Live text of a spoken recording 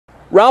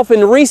Ralph,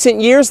 in recent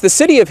years, the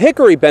city of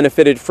Hickory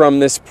benefited from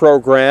this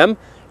program.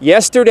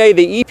 Yesterday,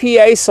 the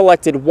EPA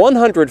selected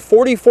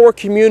 144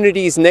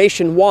 communities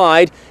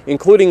nationwide,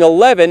 including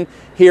 11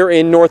 here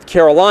in North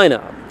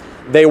Carolina.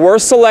 They were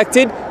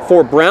selected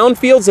for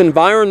Brownfield's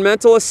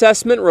Environmental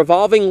Assessment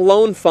Revolving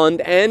Loan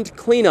Fund and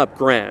cleanup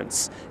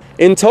grants.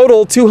 In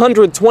total,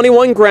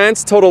 221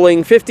 grants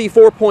totaling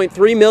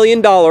 $54.3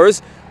 million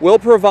will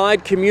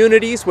provide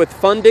communities with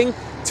funding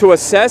to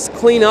assess,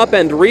 clean up,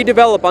 and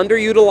redevelop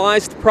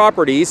underutilized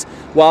properties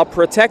while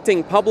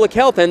protecting public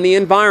health and the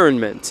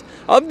environment.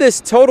 Of this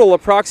total,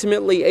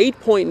 approximately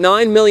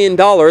 $8.9 million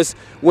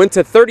went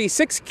to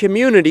 36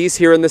 communities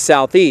here in the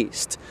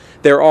Southeast.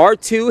 There are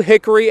 2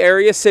 Hickory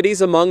area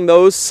cities among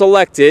those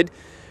selected.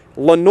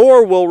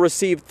 Lenoir will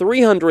receive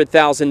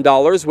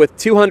 $300,000, with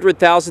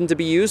 $200,000 to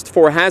be used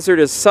for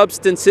hazardous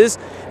substances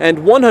and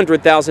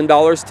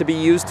 $100,000 to be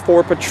used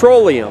for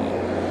petroleum.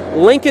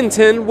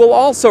 Lincolnton will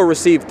also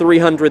receive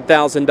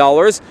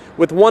 $300,000,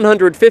 with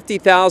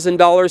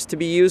 $150,000 to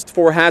be used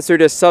for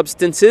hazardous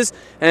substances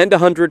and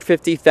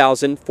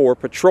 $150,000 for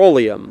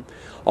petroleum.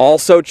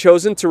 Also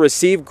chosen to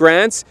receive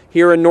grants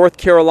here in North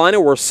Carolina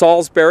were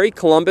Salisbury,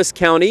 Columbus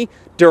County,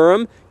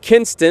 Durham,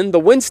 Kinston, the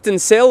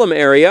Winston-Salem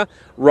area,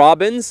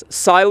 Robbins,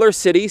 Siler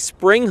City,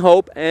 Spring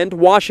Hope, and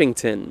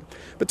Washington.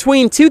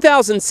 Between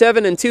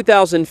 2007 and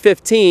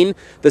 2015,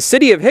 the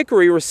city of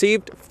Hickory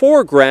received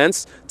 4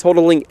 grants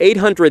totaling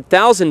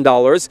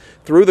 $800,000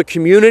 through the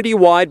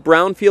community-wide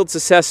Brownfields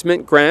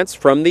Assessment grants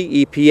from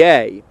the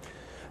EPA.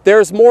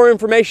 There's more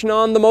information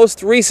on the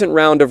most recent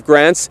round of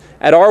grants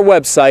at our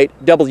website,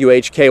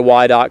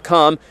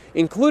 WHKY.com,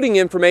 including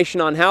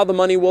information on how the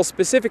money will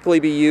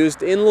specifically be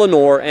used in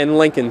Lenoir and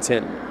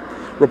Lincolnton.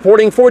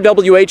 Reporting for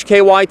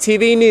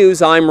WHKY-TV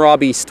News, I'm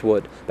Rob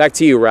Eastwood. Back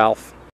to you, Ralph.